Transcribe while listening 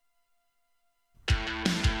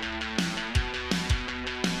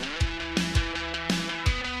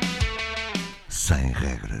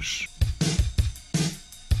regras.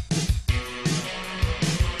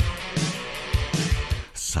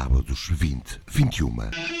 Sábados 20, 21.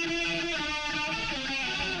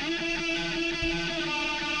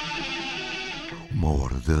 Uma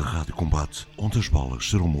hora de rádio combate onde as balas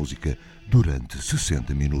serão música durante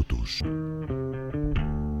 60 minutos.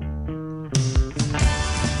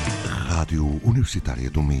 Rádio Universitária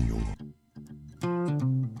do Minho.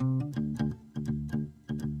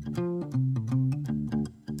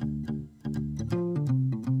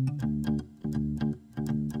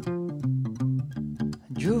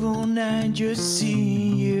 Drove all night just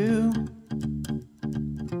seeing you.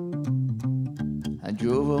 I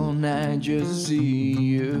drove all night just seeing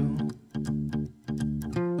you.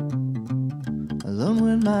 Alone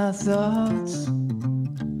with my thoughts,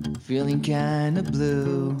 feeling kinda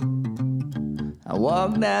blue. I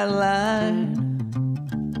walk that line,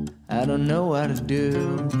 I don't know what to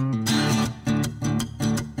do.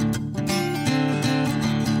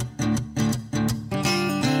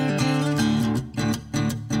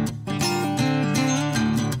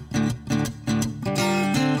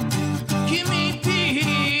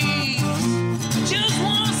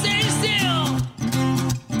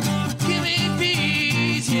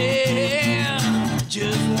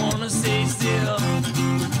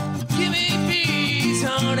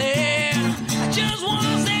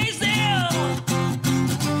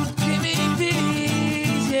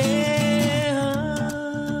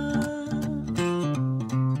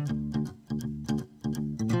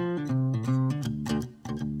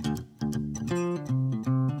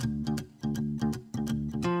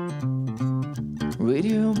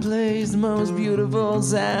 Radio plays the most beautiful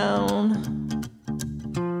sound.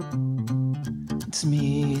 It's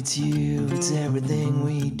me, it's you, it's everything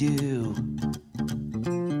we do.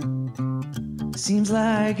 Seems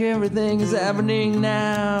like everything is happening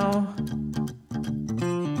now.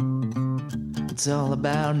 It's all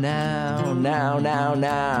about now, now, now,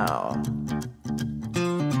 now.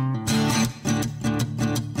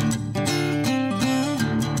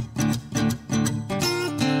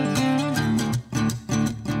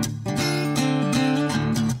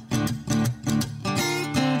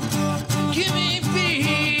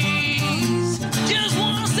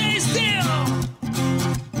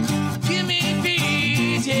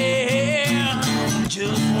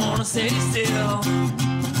 Stay still.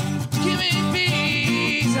 Give me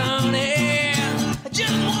peace, honey. I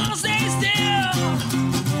just wanna stay still.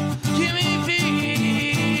 Give me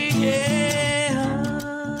peace, yeah.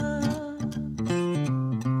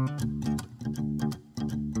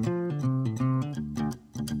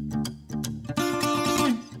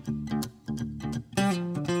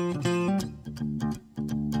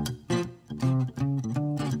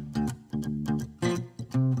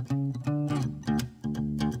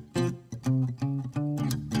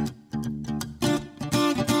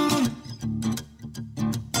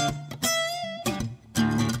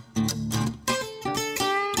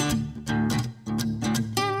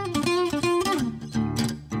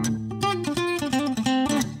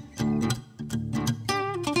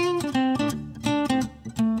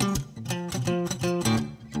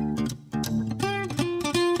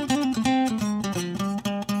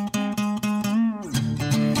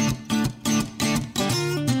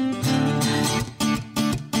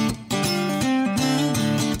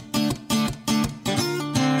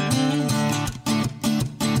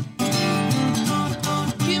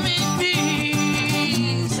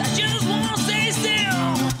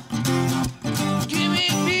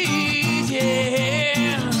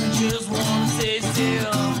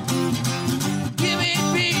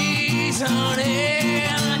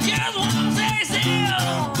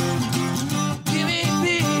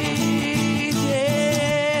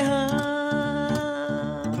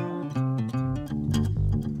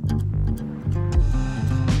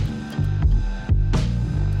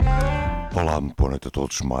 Olá, boa noite a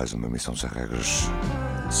todos. Mais uma emissão sem regras.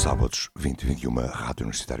 Sábados 20 e 21, Rádio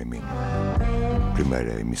Universitária Minho.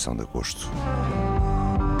 Primeira emissão de agosto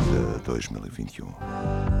de 2021.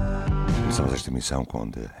 Começamos esta emissão com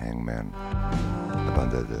The HANGMAN, a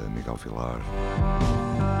banda de Miguel Vilar.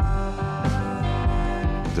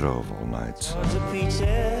 Drove All Night.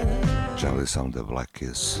 Já a lição da Black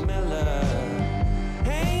Kiss.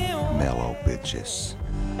 Mellow Bitches.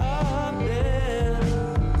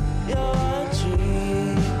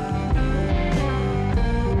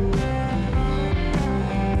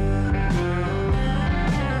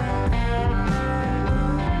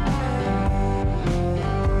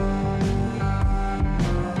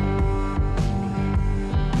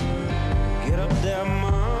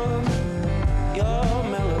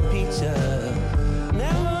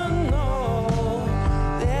 Never know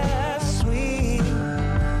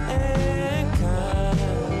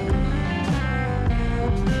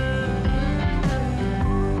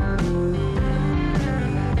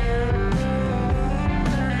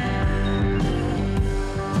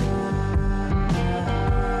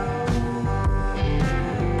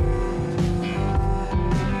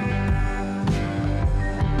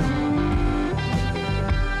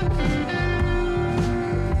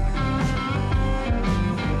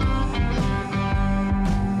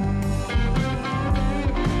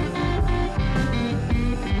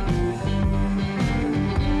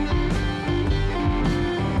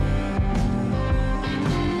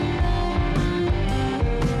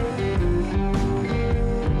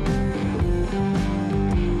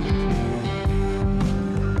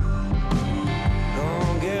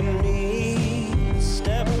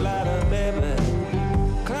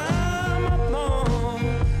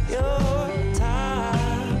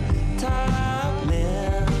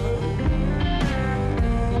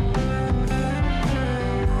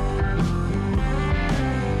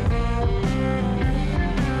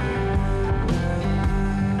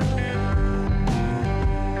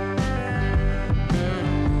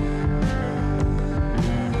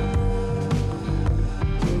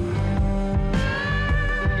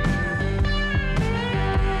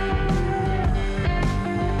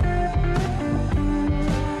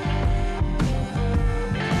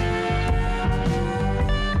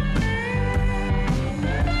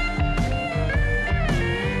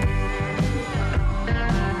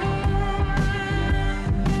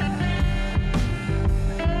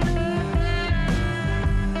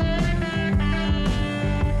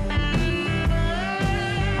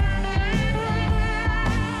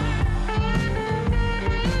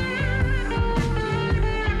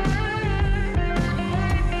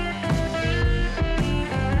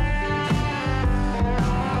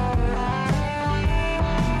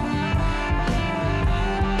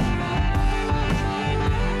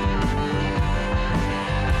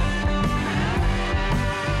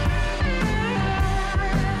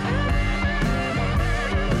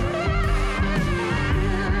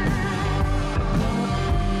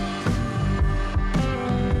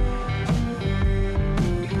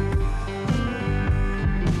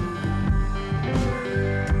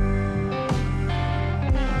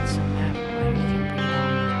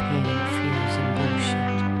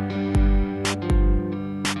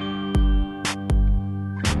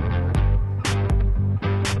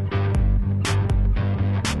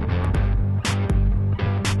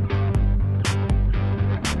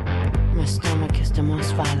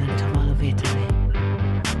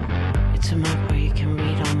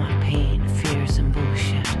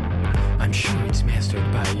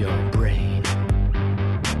your brain.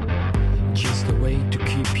 Just a way to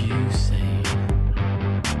keep you sane.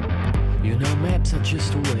 You know, maps are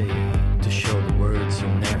just a way to show the words you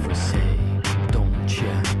never say, don't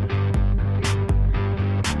ya?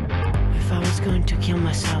 If I was going to kill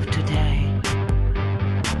myself today,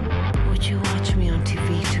 would you watch me on TV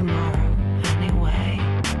tomorrow anyway?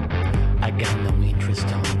 I got no interest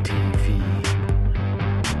on TV,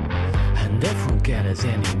 and that won't get us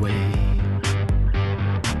anyway.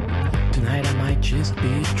 Tonight I might just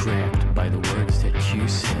be trapped by the words that you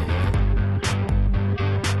say.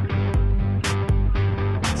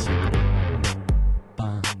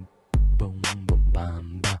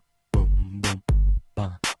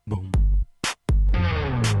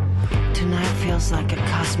 Tonight feels like a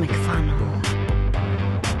cosmic funnel.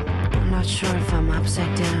 I'm not sure if I'm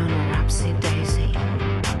upside down or upside daisy.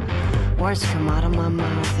 Words come out of my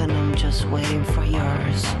mouth and I'm just waiting for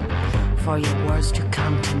yours, for your words to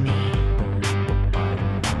come to me.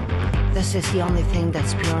 This is the only thing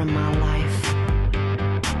that's pure in my life.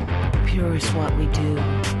 Pure is what we do.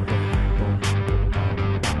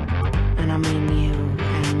 And I mean you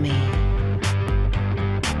and me.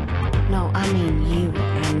 No, I mean you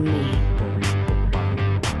and me.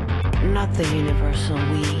 Not the universal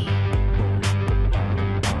we.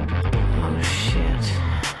 Oh shit,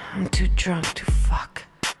 I'm too drunk to fuck.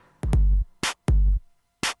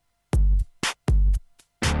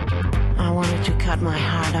 I wanted to cut my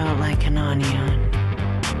heart out like an onion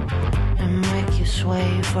and make you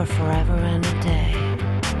sway for forever and a day.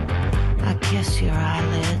 I kiss your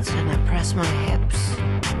eyelids and I press my hips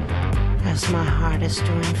as my heart is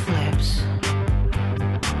doing flips.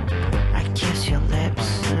 I kiss your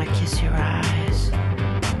lips and I kiss your eyes.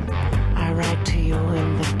 I write to you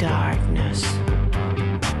in the darkness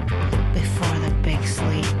before the big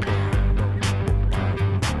sleep.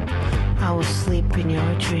 I will sleep in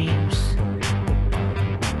your dreams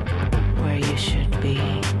where you should be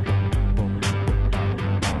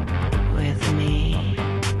with me.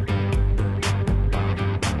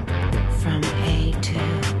 From A to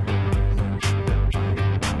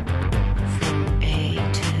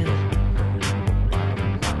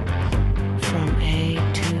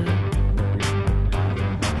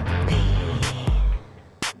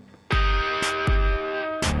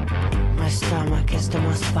the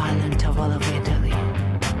most violent of all of Italy.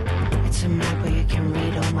 It's a map where you can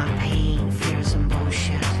read all my pain, fears and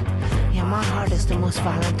bullshit. Yeah, my heart is the most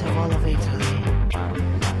violent of all of Italy.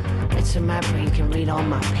 It's a map where you can read all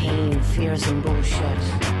my pain, fears and bullshit.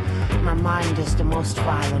 My mind is the most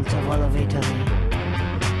violent of all of Italy.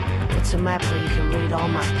 It's a map where you can read all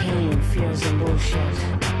my pain, fears and bullshit.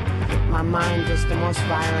 My mind is the most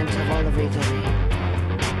violent of all of Italy.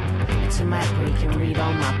 It's a map where you can read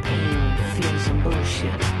all my pain, fears and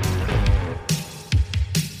bullshit.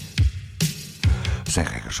 Sem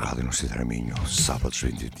regras, rádio no Cidade Minho, sábados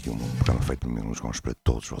 2021, um programa feito por mim, uns gons para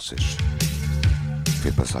todos vocês.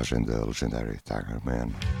 Foi a passagem da legendária HANGMAN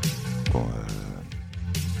com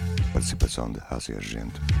a participação de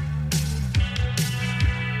ARGENTO.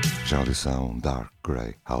 Já a audição Dark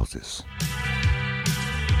Grey Houses.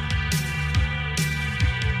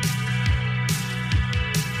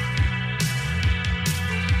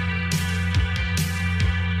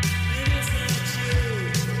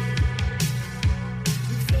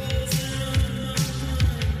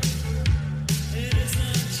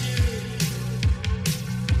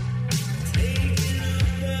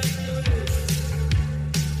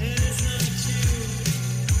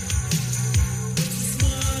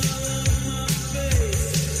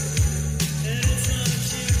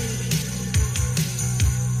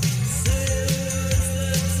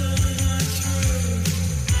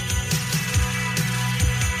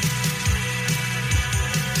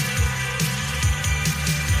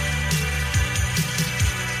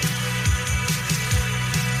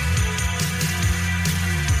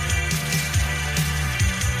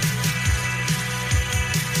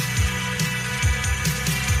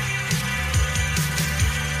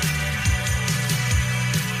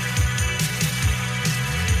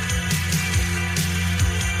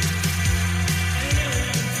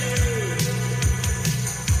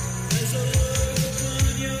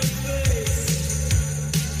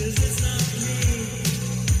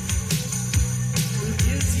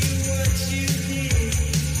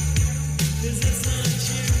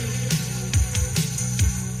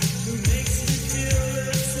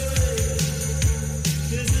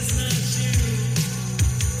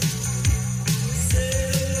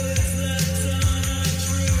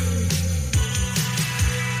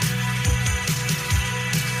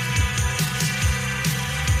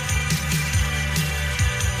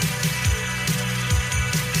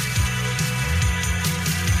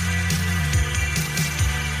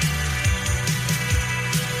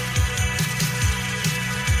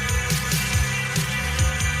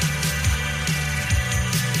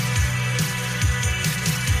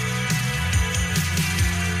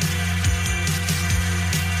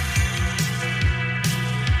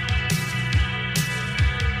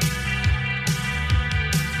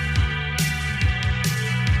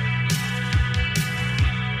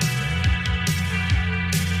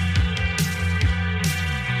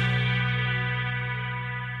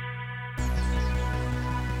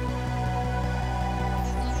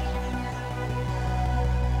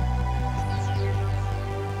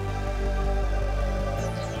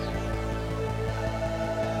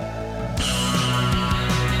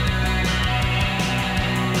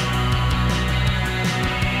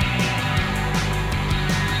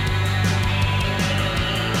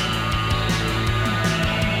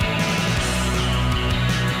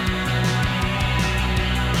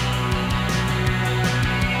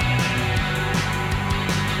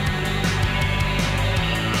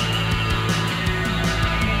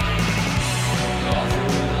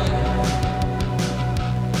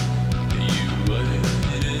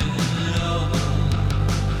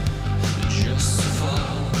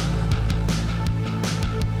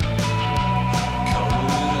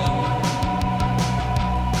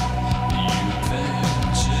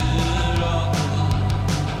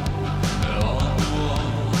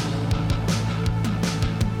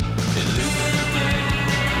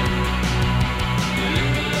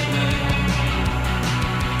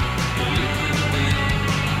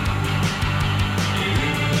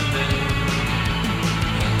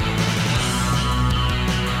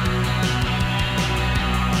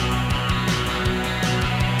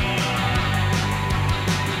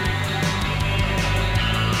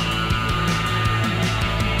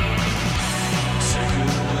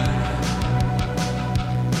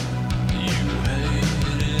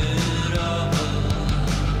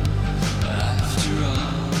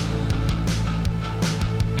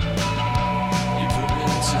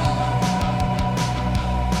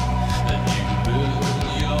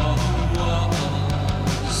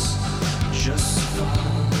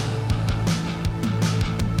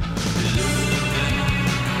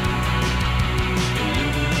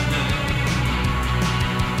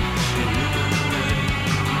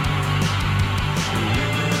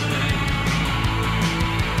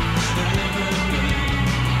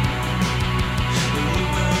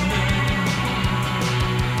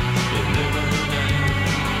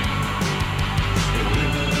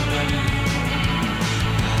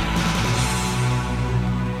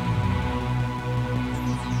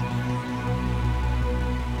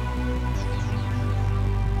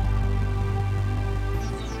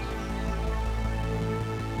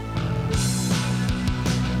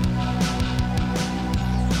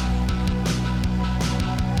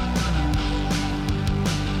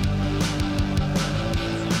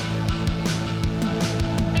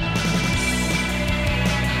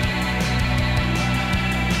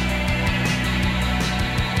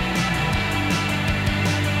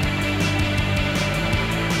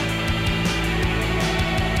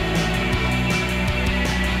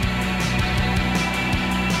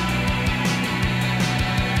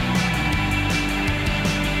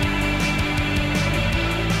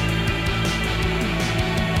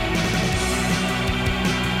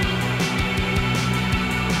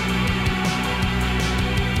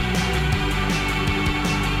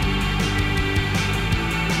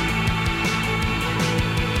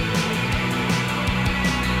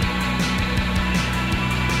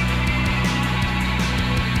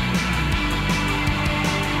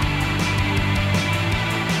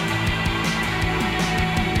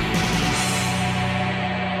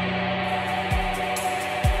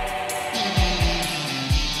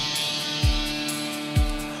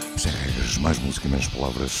 Mais música e menos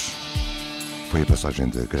palavras. Foi a passagem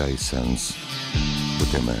de GRAYSONS, o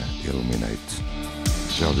tema Illuminate.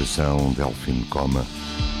 Já a audição DELPHINE COMA,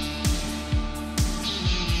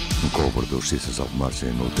 um cover dos Sisters of Mercy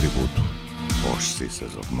no tributo aos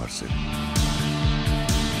Sisters of Mercy.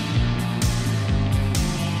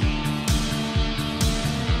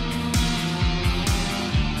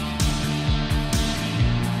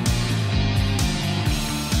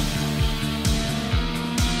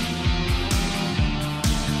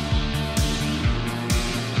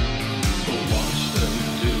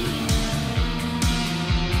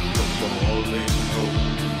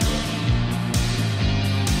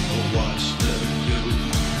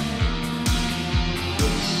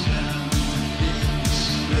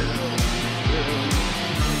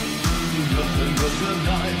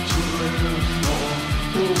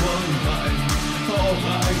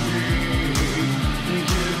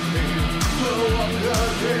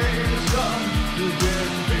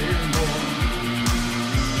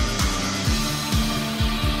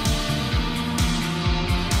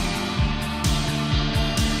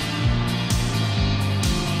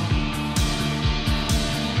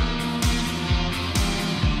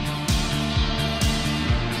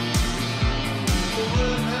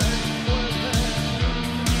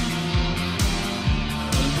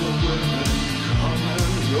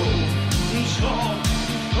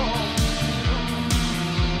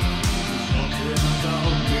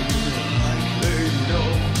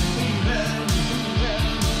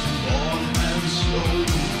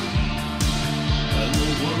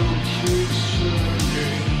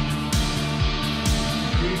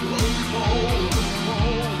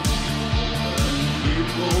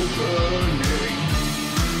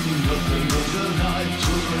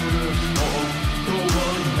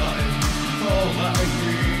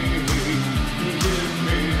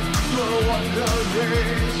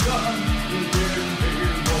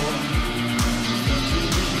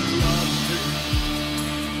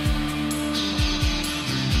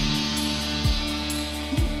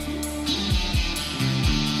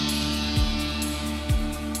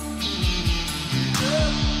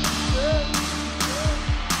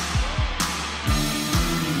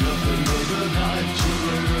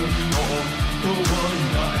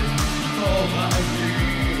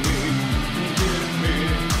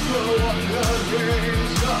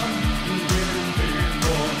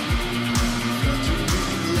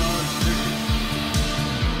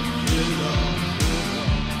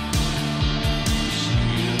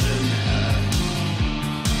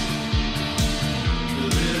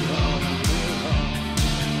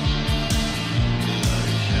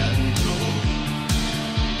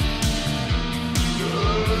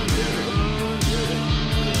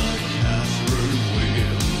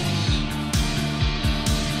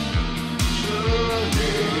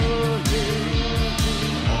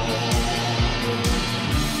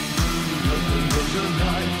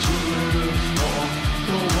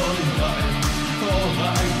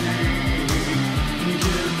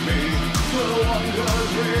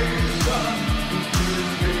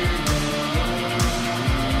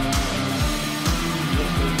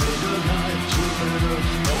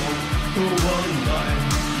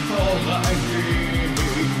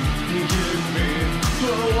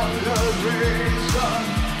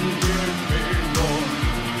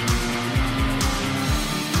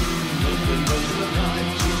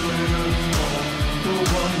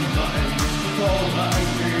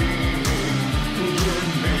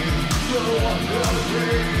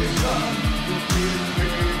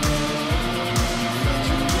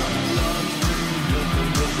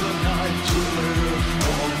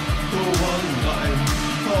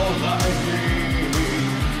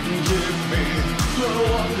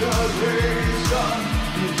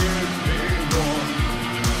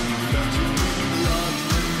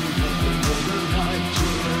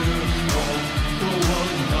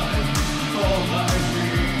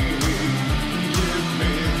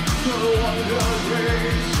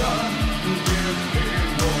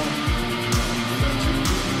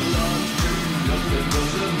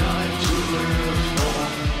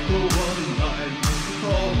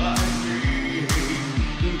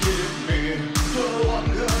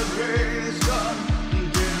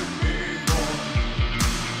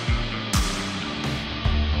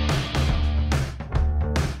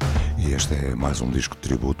 Este é mais um disco de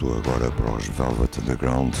tributo agora para os Velvet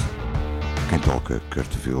Underground. Quem toca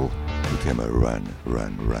Kurtville, o tema Run,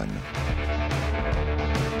 Run, Run.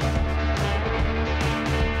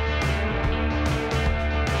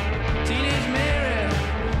 Teenage Mary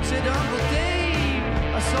said Uncle Dave,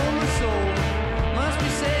 I sold my soul, must be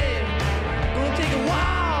said, gonna take a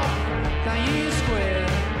walk down Union Square,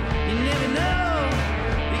 you never know.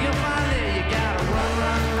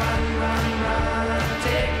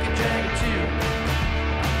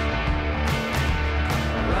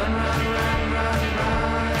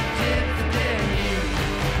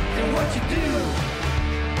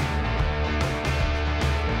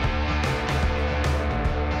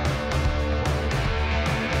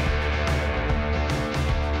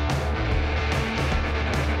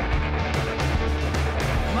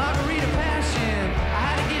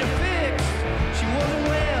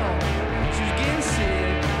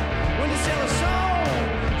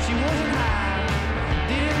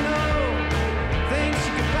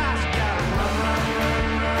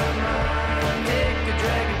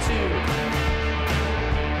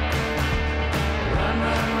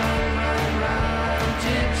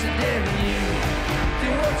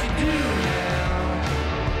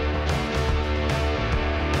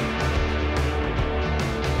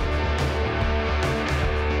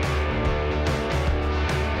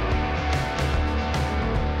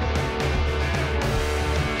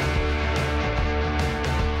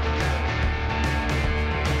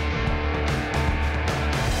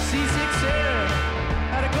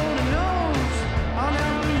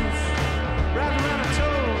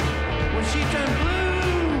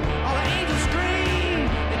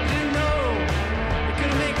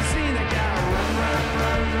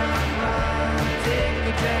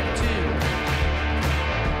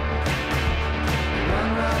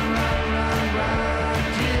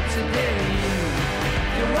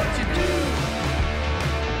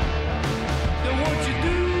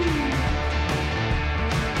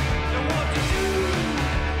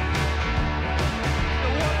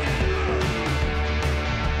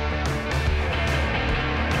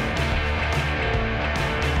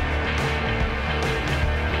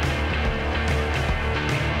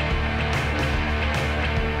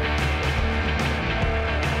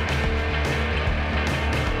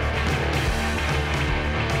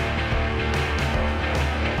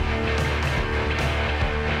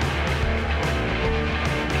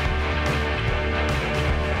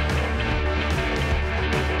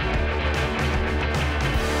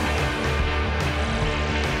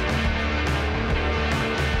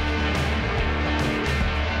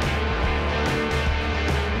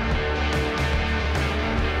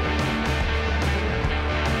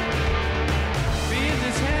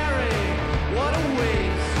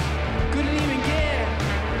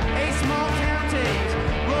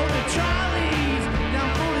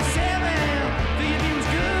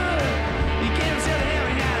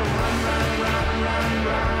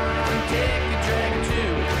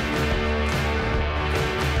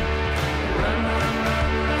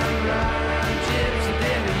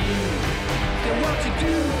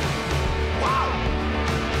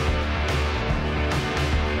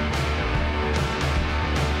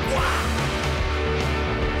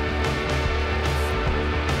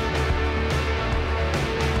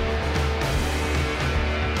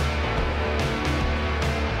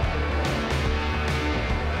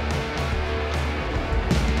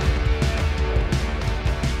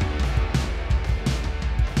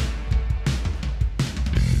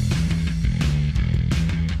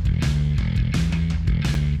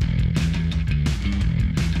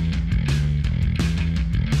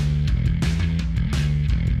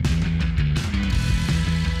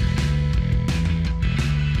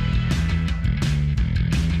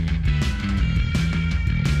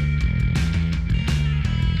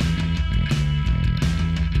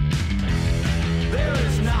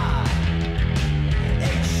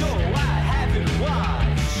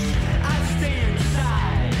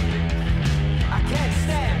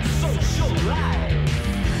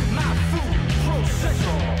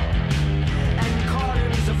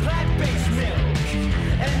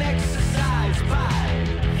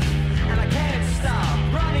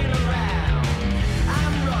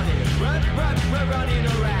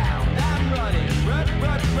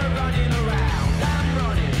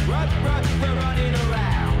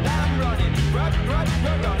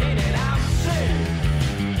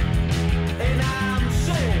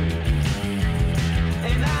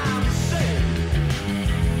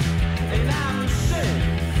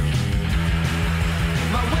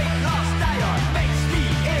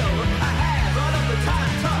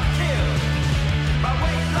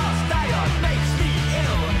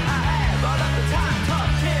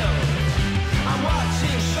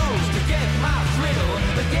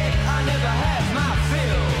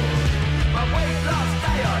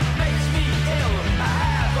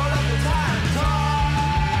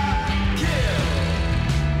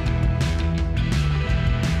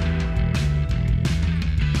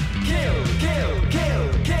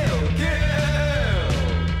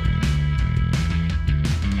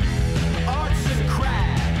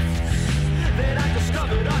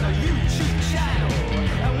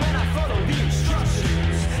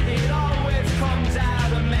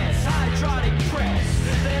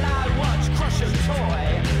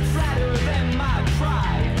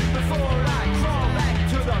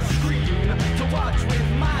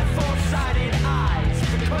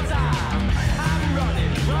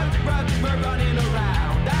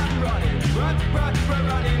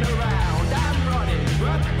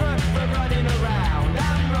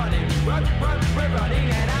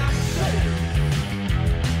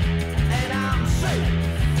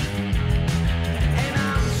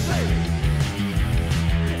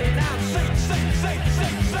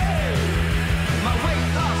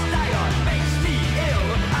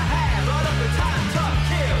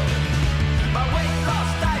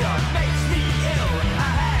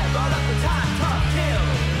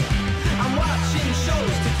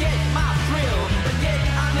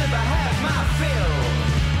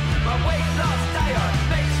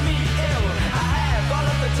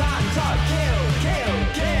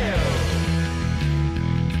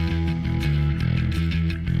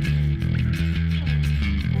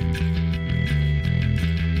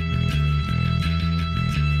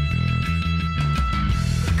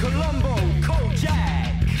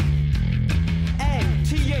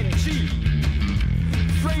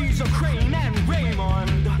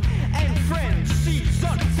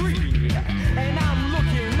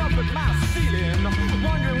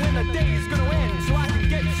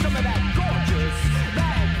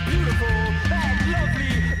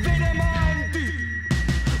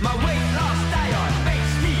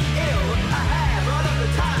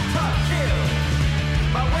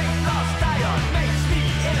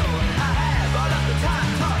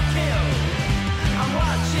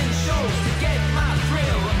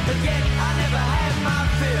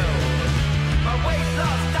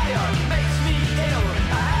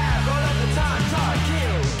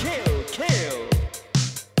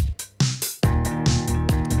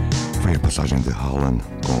 Foi a passagem de HALLAN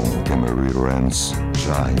com o tema Reruns,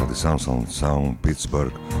 já em audição São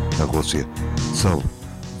Pittsburgh, na Rússia, SOB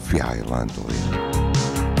VIOLENTLY.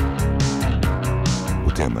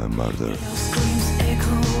 O tema Murder.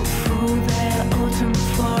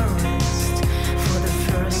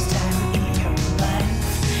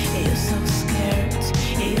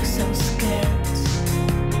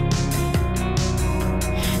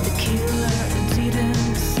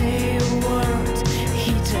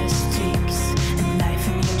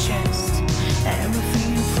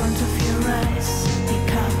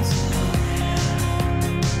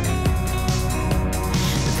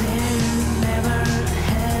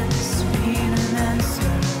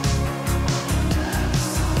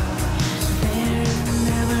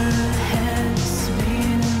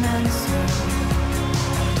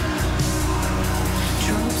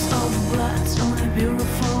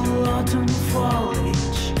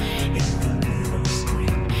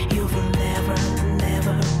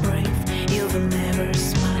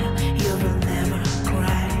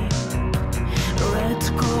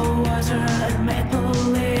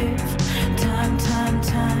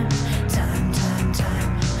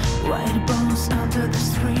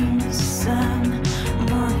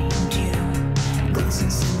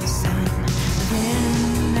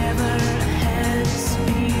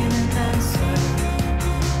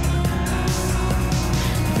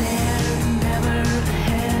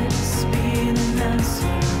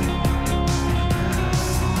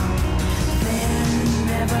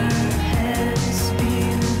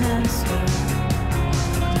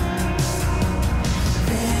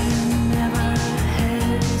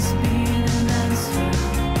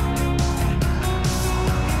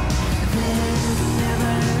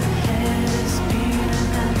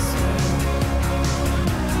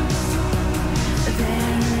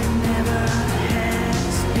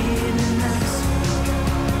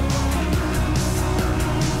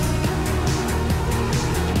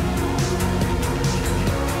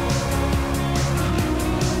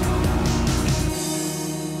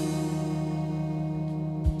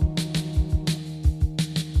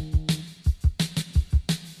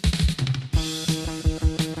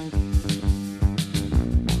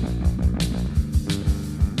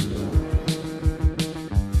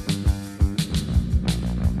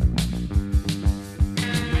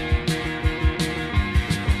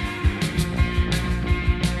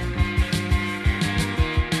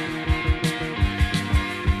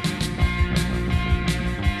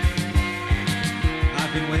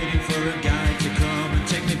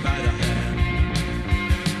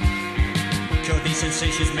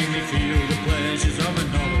 Sensations make me feel the pleasures of a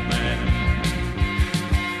normal man.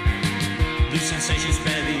 These sensations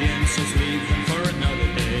spare the insults, leave them for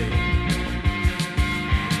another day.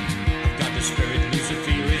 I've got the spirit, lose the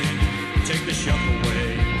feeling, take the shock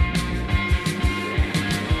away.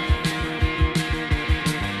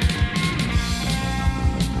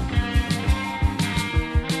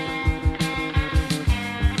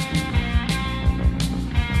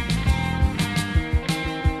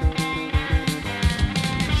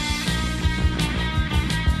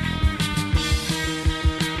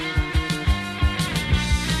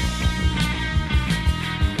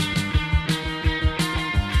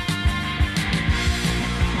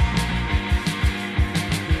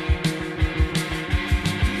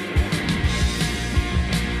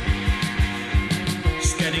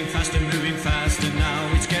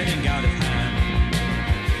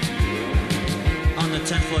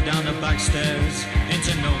 Stairs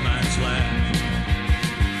into no man's land.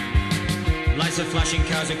 Lights are flashing,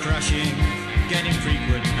 cars are crashing, getting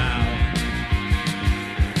frequent now.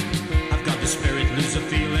 I've got the spirit, lose the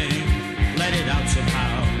feeling, let it out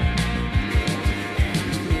somehow.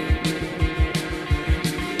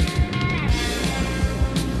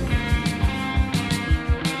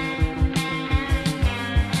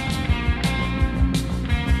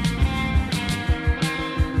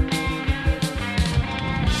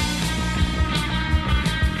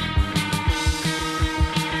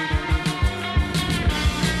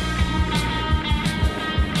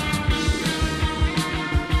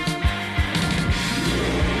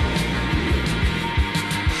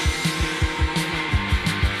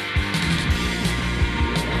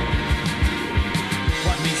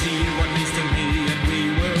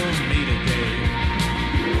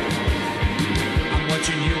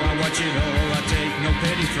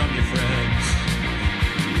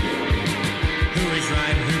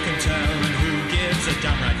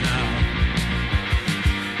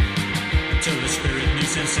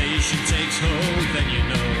 Sensation takes hold, then you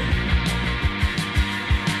know.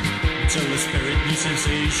 Till the spirit, new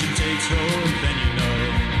sensation takes hold, then you know.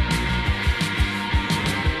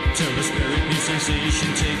 Till the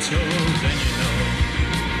realization takes hold, then you know.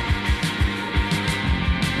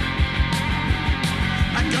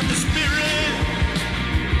 I got the spirit,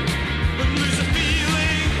 but lose the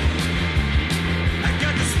feeling. I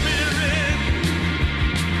got the spirit,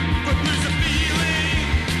 but lose the feeling.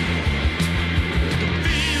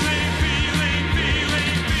 Feeling, feeling,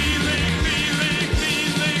 feeling, feeling, feeling,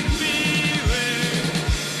 feeling, feeling.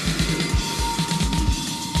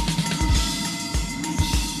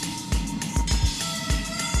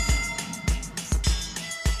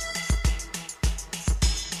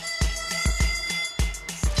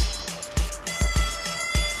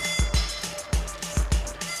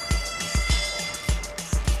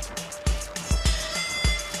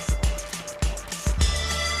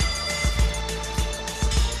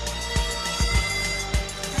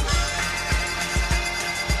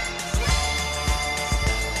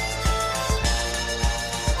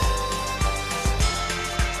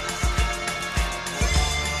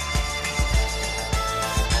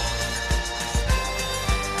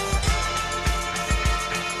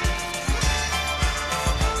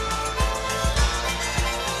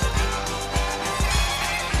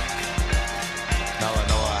 Now I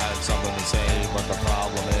know I had something to say, but the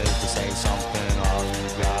problem is to say something, all you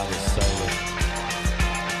gotta say it.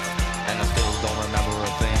 And I still don't remember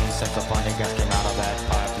a thing since the funny guy came out of that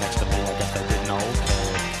pipe next to me. I guess I didn't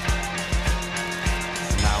okay.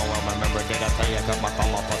 Now I remember, did I tell you I got my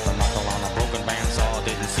thumb off with the knuckle on a broken bandsaw?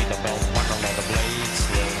 Didn't see the belt buckle or the blade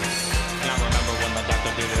slip. And I remember when the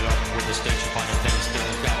doctor did it up with the stitch, funny thing still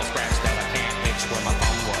got a scratch that I can't itch where my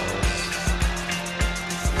thumb was.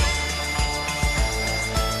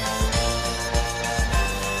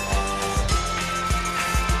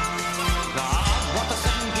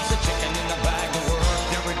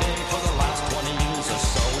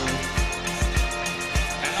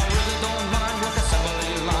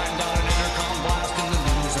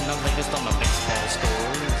 On the baseball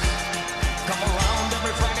scores. Come around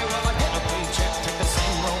every Friday while I get a paycheck. Take the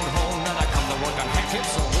same road home and I come to work on heck,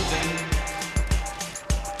 it's a living.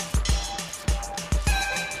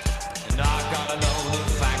 And I got a loaded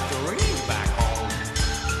factory back home.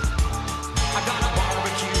 I got a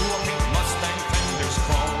barbecue, a pink Mustang, fenders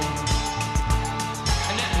chrome.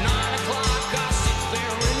 And at 9 o'clock I sit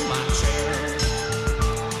there in my chair.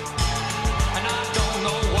 And I don't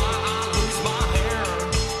know why I lose my hair.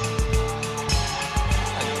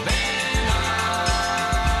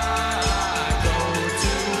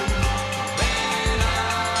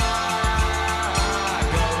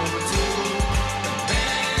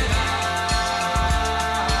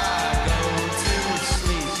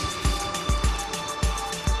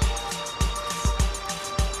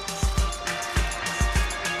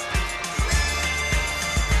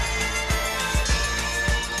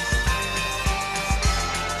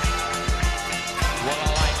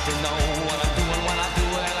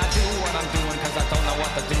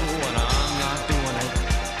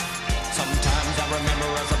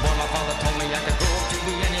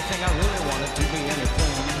 I really wanted to be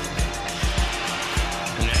anything.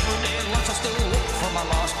 And every day at lunch I still look for my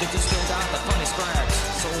lost digits, still got the funny scratch.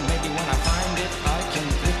 So maybe when I find it, I can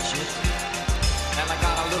pitch it. And I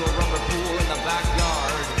got a little rubber pool in the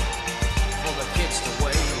backyard for the kids to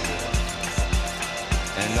wade.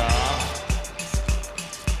 And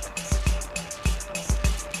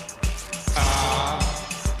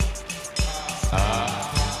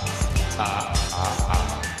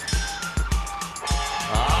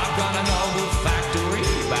got another factory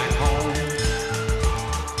back home.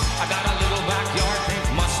 I got a little backyard, pink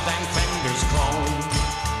Mustang, fenders chrome.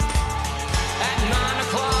 At 9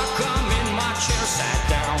 o'clock I'm in my chair, sat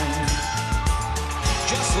down.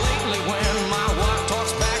 Just lately when my wife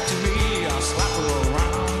talks back to me, I slap her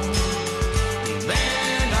around.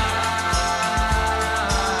 Then I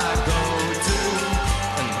go to,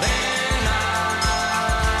 and then I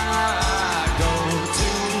go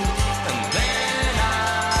to, and then I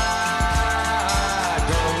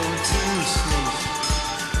go to sleep.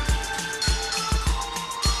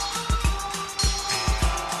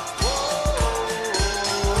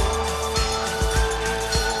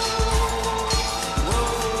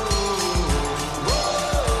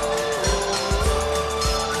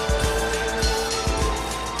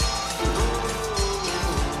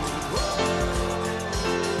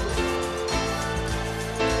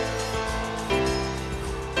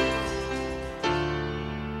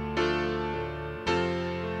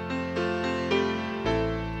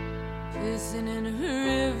 Pissing in a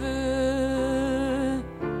river,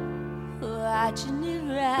 watching it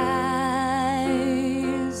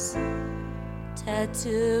rise.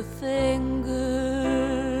 Tattoo fingers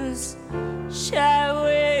shy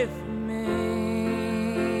away from me.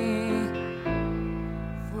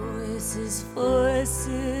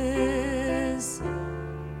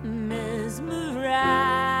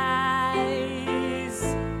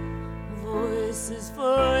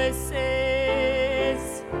 voices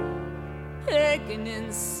aching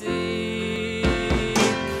in sea.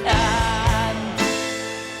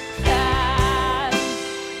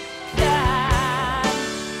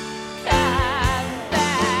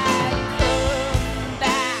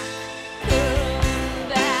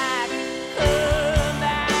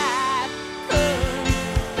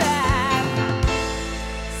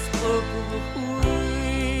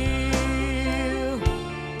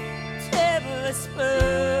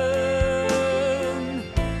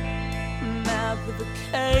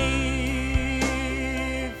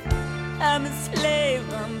 I'm a slave,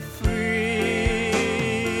 I'm free.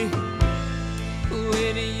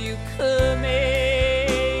 When are you coming?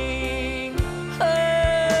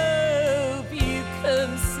 Hope you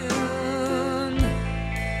come soon.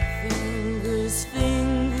 Fingers,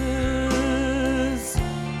 fingers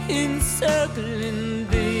encircling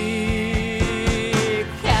thee.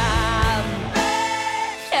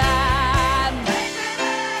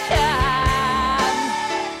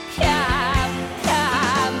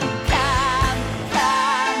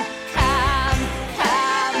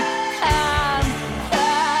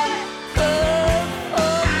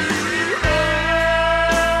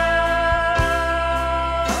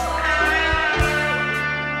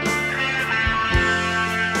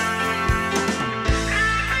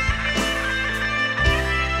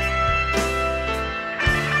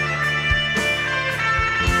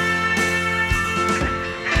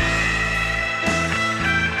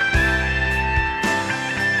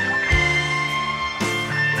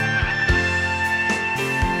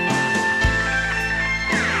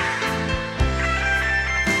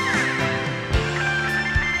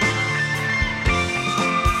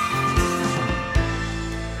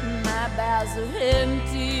 Are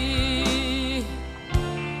empty,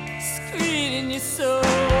 screaming your soul.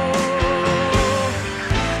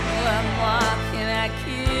 What can I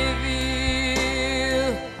give you?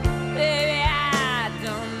 Baby, I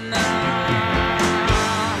don't know.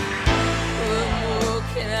 What more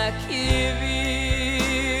can I give you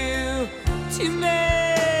to make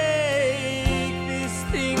this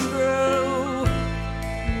thing grow?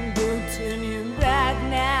 Don't turn your back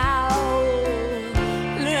now.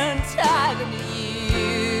 Talking to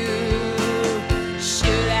you.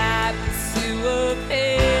 Should I pursue a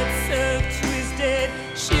path so twisted?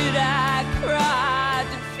 Should I cry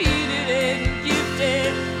defeated and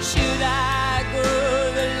gifted? Should I go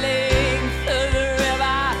the length of the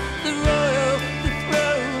river, the royal, the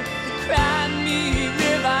throat, the crime me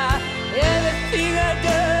river? Everything I've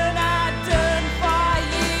done for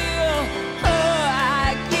you. Oh,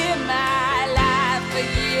 I give my life for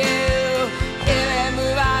you. Every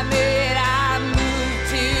move I make,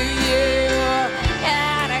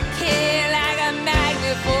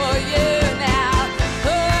 for you now.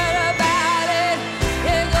 What about it?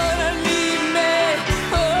 You're gonna leave me.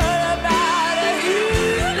 What about it? You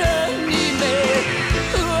don't need me.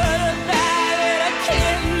 What about it? I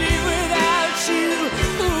can't live without you.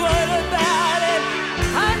 What about it?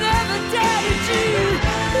 I never doubted you.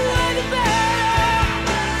 What about it?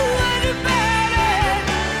 What about it?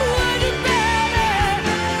 What about it?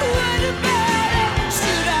 What about it?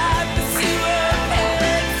 Should I pursue a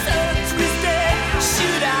path so twisted?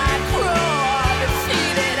 Should I crawl,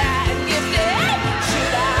 defeated and gifted?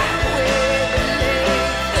 Should I wear the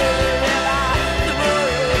length of the river, the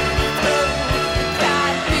road, the throat, the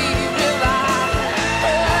crying river?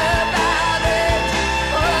 What about it?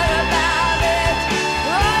 What about it?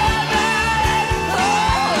 What about it?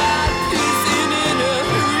 Oh, I'm pissing in a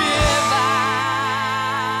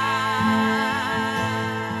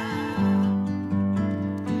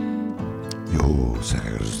E o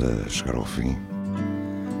Regras a chegar ao fim.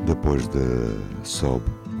 Depois de SOB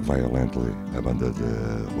VIOLENTLY, a banda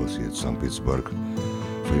da Rússia de São Petersburgo,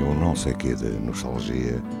 foi um não sei quê de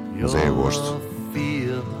nostalgia, mas é agosto.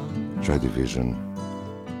 Joy Division,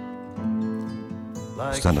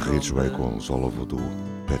 Stan Ridgway com Solo VOODOO,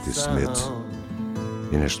 Patti Smith,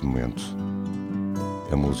 e neste momento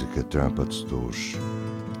a música Trumpets dos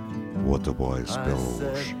Waterboys pelos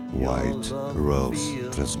White Rose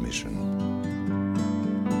Transmission.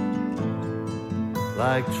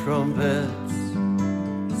 Like trumpets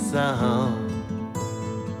sound,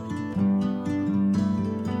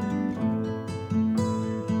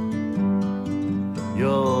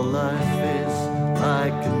 your life is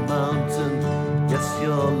like a mountain. Yes,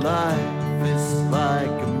 your life is like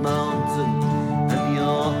a mountain, and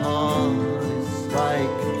your heart is like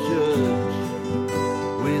a church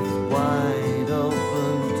with wide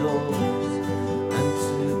open doors. And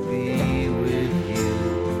to be with you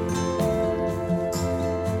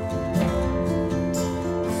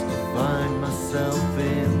is to find myself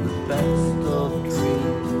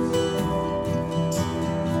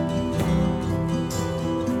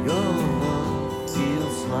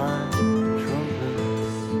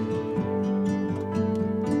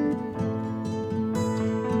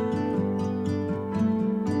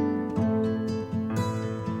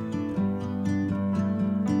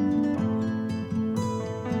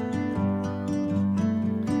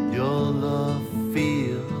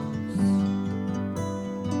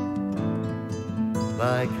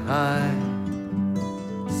like high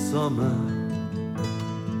summer.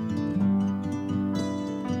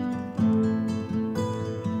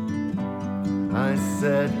 I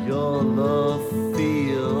said your love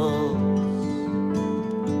feels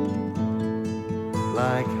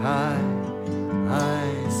like high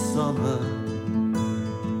summer.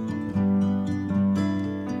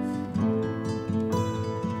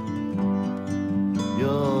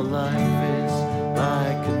 Your life is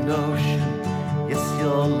like an ocean. Yes,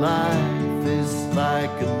 your life is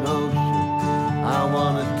like an ocean. I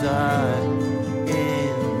wanna dive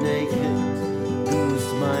in naked, lose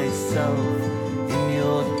myself in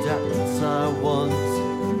your depths. I want to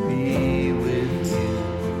be with you,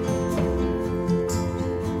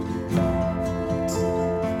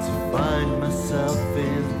 to find myself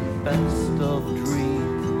in the best of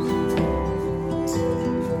dreams.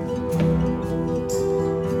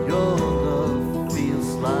 Your love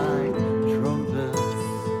feels like trumpets.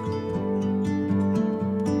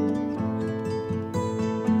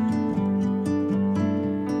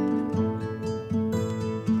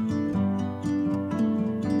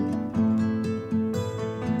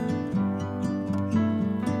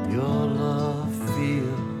 Your love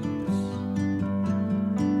feels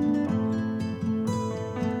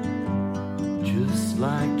just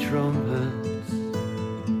like trumpets.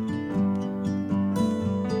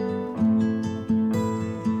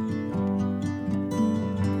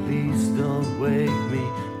 Please don't wake me,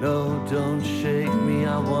 no, don't shake me.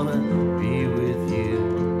 I wanna be with you.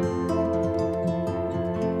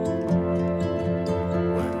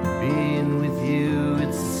 When being with you,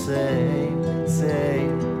 it's the same,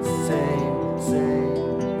 same, same, same.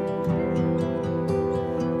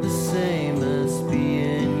 The same as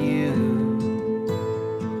being you,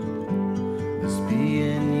 as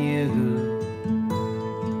being you,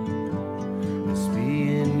 as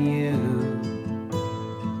being you,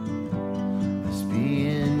 as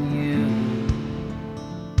being you.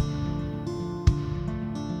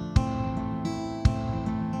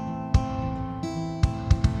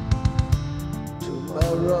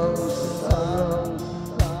 Tomorrow sun,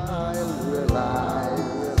 I'll realize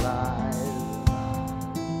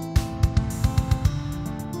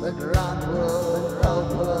the ground will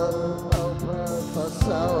open for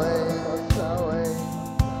sowing.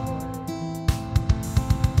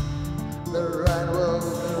 The rain will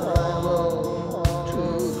travel to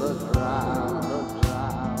the ground.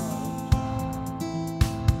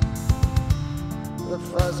 The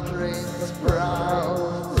first green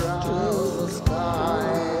sprouts to the sky.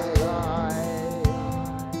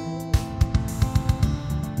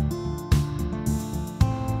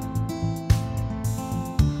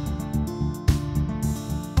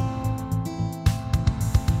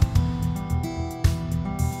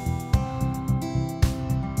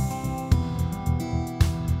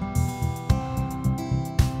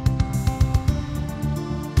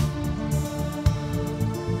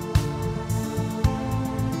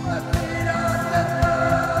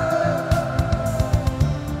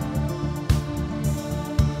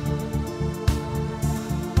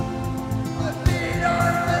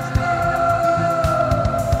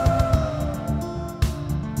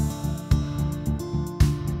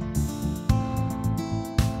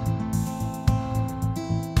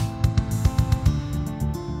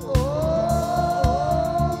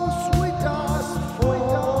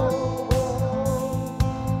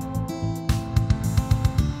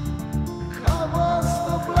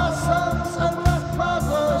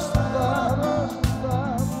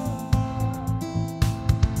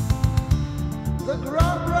 The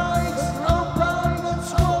ground breaks open and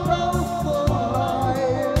swallows the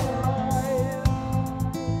light.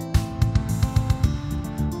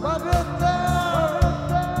 But in there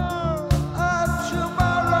and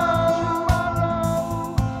tomorrow,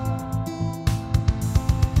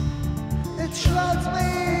 it shrouds me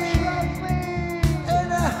in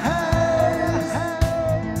a haze.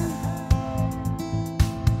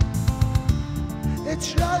 It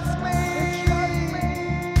shrouds me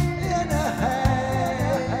in a haze.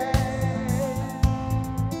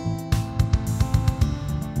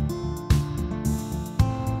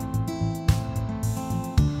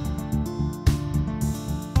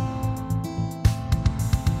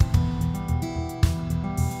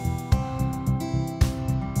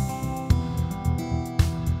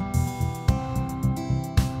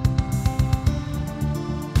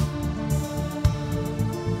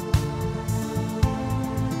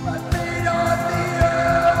 My feet on the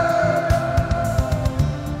earth.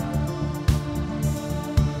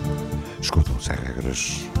 Escutam Sem Regras,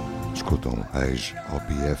 escutam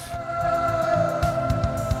ex-OPF.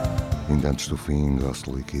 Ainda antes do fim,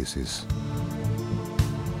 Ghostly Kisses.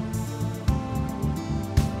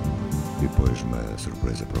 e depois uma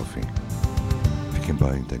surpresa para o fim. Fiquem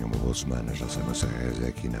bem, tenham uma boa semana. Já sei, mas é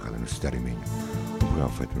aqui na Rádio Universitária Minho. Um programa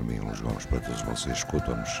feito por mim, uns vamos para todos vocês.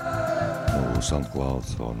 Escutam-nos no SoundCloud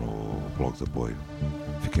ou no blog de apoio.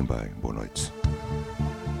 Fiquem bem, boa noite.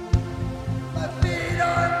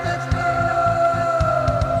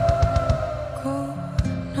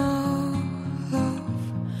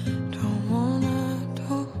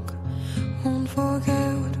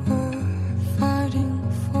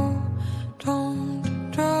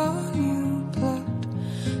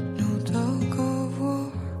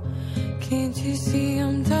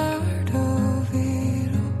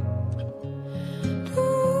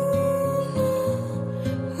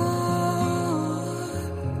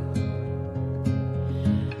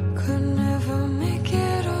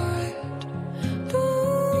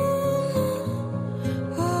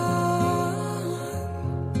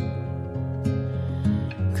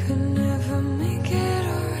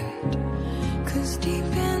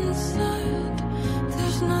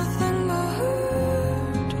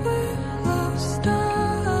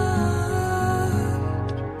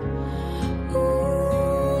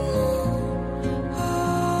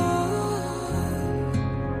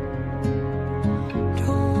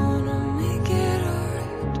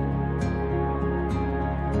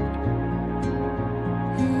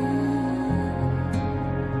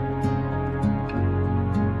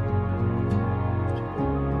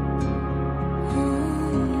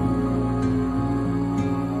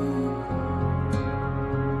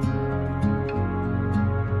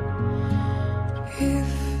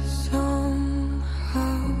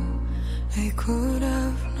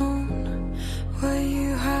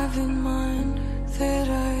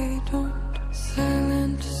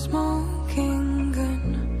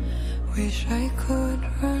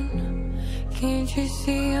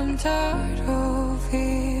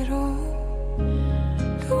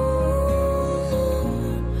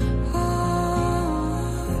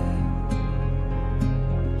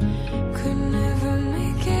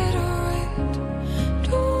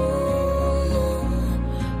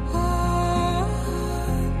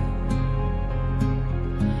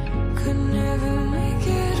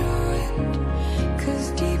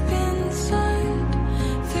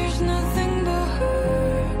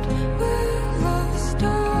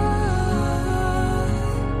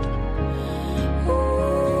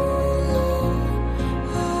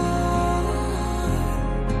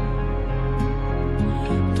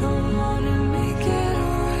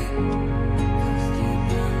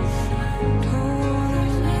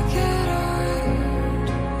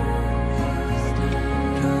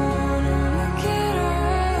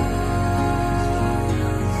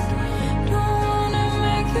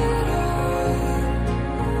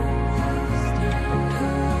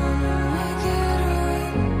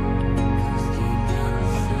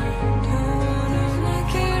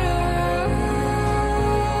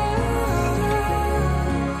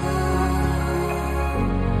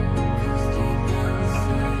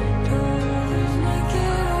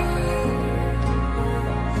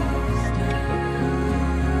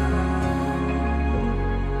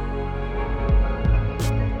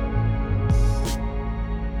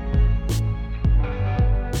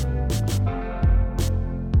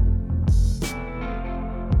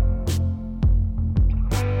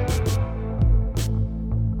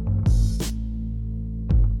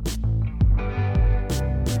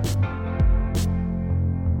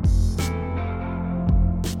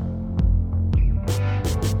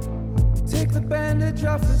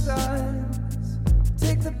 Off his eyes,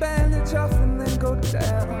 take the bandage off and then go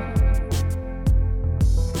down.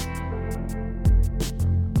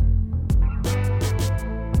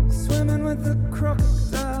 Swimming with the crocodiles.